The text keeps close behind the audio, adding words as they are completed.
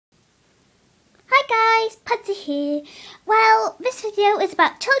guys, Pudsey here. Well, this video is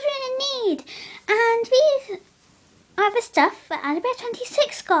about children in need, and these are the stuff that Annabelle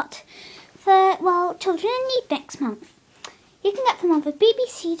 26 got for, well, children in need next month. You can get them on the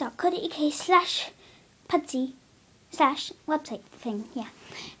bbc.co.uk/Pudsey/website thing, yeah.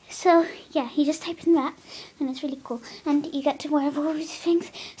 So, yeah, you just type in that, and it's really cool, and you get to wear all these things.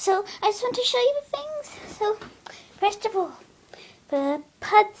 So, I just want to show you the things. So, first of all, the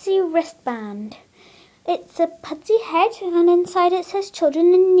Pudsey wristband. It's a Pudsey head, and inside it says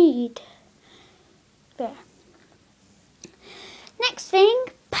children in need. There. Next thing,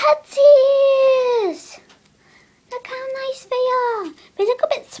 Pudseys! Look how nice they are. They look a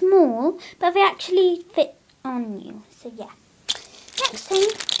bit small, but they actually fit on you. So yeah. Next thing,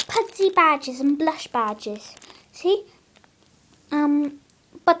 Pudsey badges and blush badges. See?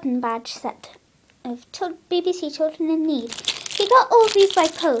 Button badge set of BBC Children in Need. We got all these by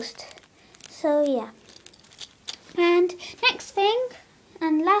post. So yeah. And next thing,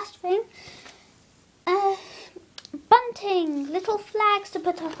 and last thing, bunting, little flags to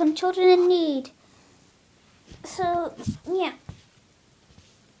put up on children in need. So yeah,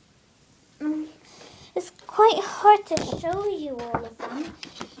 it's quite hard to show you all of them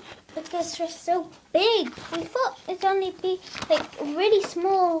because they're so big. We thought it'd only be like really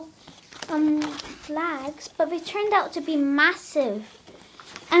small flags, but they turned out to be massive,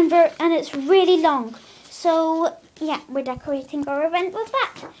 and it's really long. So yeah, we're decorating our event with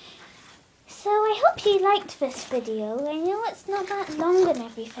that. So I hope you liked this video. I know it's not that long and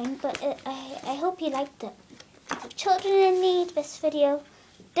everything, but I hope you liked it. For children in need, this video,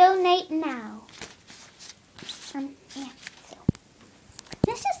 donate now. Yeah, so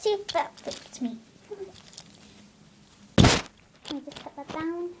let's just see if that fits me. Let me just put that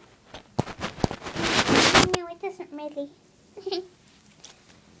down. No, it doesn't really.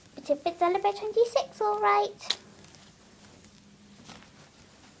 But it fits Annabelle 26 alright.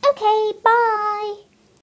 Okay, bye.